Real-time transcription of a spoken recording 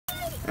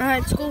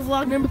Alright, school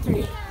vlog number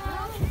 3.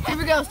 Here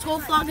we go, school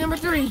vlog number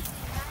 3.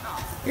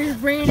 Here's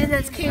Brandon,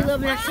 that's Caleb,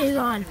 and that's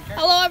Kayvon.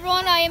 Hello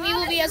everyone, I am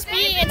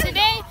EvilBSB, and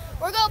today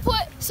we're going to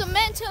put some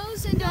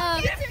Mentos and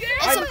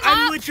some pop.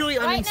 I'm literally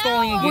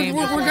uninstalling a game.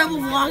 We're double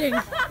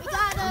vlogging.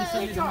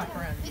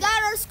 We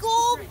got our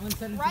school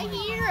right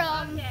here.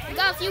 We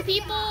got a few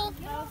people.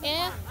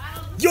 Yeah.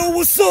 Yo,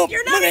 what's up?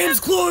 My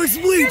name's Cloris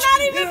Bleach. You're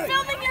not even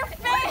filming your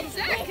face. Is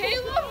that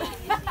Caleb?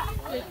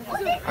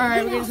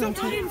 Alright, we're getting some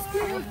tea.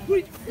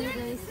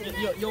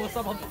 Yo, what's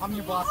up? I'm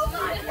your boss.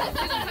 Tie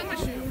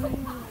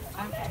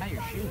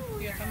your shoe.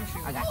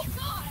 I got you.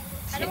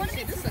 I don't want to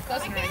see this is a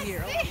cousin right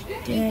here.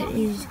 That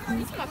is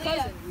It's my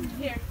cousin.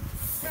 Here.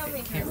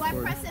 Do I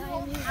press and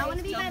hold? I want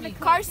to be by the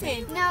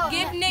Carson, No.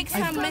 give Nick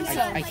some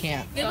Mentos. I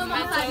can't. Give him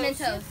all 5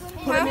 Mentos.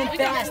 Put him in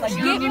fast. Like,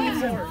 give me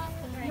more.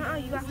 No,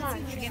 you got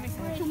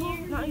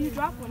 5. No, you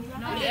dropped one.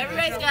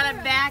 Everybody's got to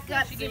back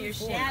up so your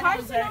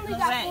shadows Carson are only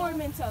got 4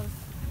 Mentos.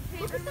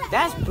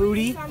 That's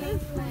booty. no,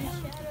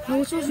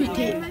 it's supposed to be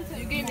tape.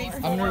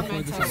 I'm gonna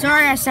record this.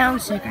 Sorry, I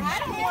sound sick.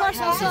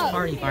 Carson, what's up?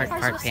 Party part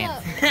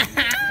pants.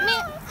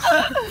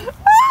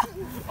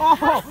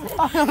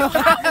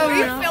 Are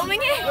you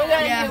filming it?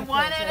 Yeah.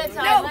 one at a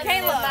time. No,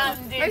 Caleb.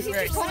 Where's he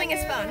just holding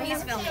his phone?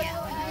 He's filming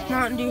it.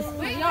 Mountain Dew.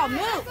 Y'all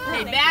move.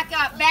 Hey, back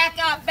up, back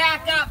up,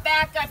 back up,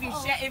 back up.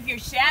 If your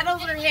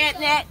shadows are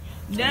hitting it,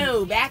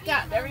 no, back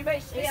up. Everybody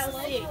stay on the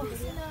seat.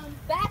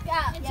 Back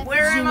up.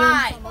 Where am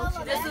I?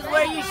 This is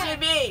where you should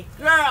be.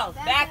 Girls,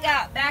 back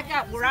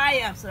up where I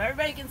am so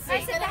everybody can see.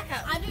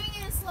 I'm doing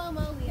it in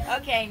slow-mo, Leo.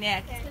 Okay,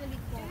 Nick. It's going to be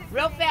cool.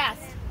 Real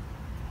fast.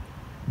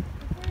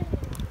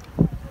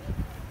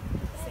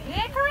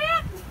 Nick, hurry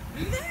up.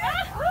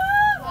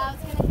 Wow,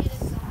 it's going to hit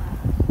us.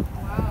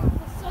 Wow.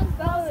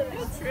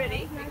 It's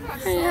pretty.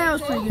 Hey, that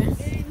was pretty good.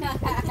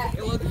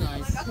 It looked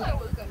nice.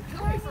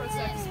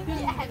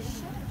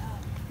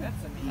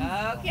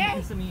 Okay.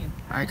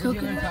 Alright, Coco.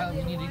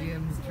 We need to get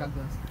him his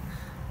chocolates.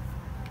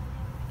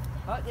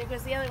 Oh, there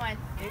goes the other one.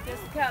 There goes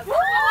the Coke.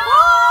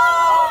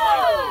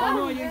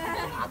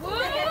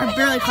 I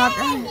barely caught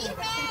that.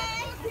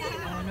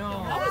 Oh no.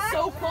 That was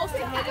so close to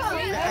hitting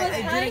me. I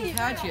didn't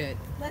catch it.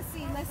 Let's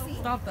see.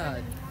 Stop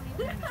that.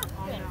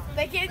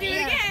 They can't do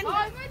it again.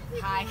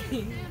 Hi.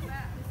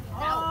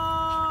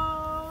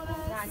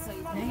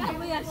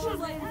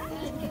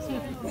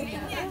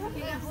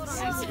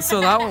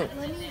 So that won't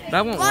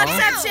long.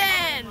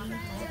 Vlogception.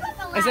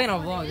 This ain't a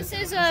vlog. This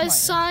is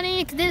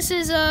Sonic, this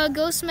is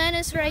Ghost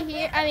Menace right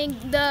here. I mean,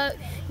 the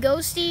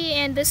Ghosty,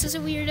 and this is a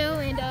weirdo,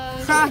 and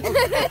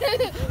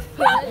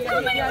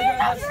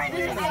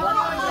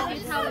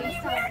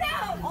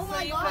Oh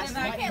my gosh,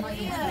 look at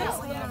Leo.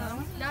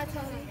 not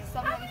Tony,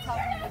 somebody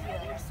talking to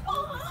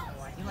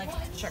You like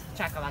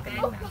chocolate?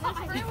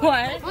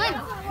 What?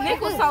 Nick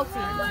was salty.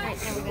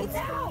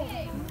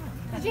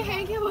 Did your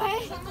hair get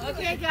wet?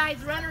 Okay,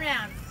 guys, run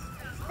around.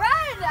 Run!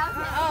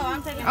 Oh,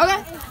 I'm taking.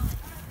 Okay.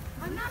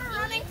 I'm not a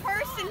running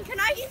person. Can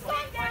I slow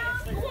down?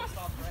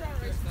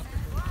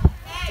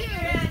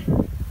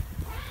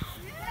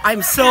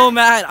 I'm so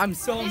mad. I'm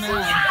so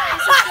mad.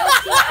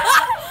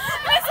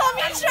 I saw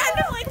me trying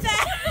to like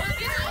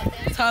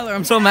that. Tyler,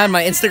 I'm so mad.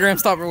 My Instagram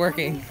stopped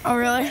working. Oh,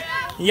 really?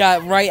 Yeah,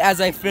 right as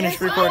I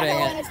finished recording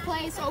it. It's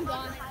playing so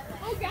gone.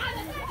 Oh god.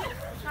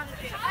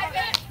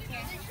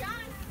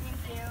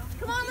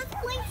 Come on, let's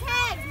play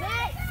tag,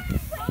 Matt.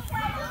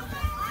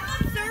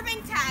 I'm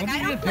serving tag. What did I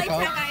you don't pick play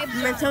up? tag. I have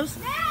Mentos?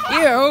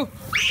 Ew.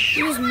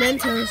 Use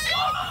Mentos.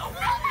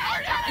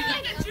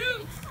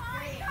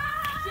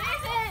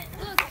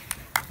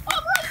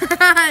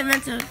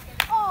 Mentos.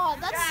 Oh,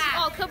 that's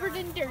all covered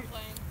in dirt.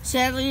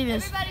 Sadly, it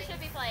is. Everybody should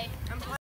be playing.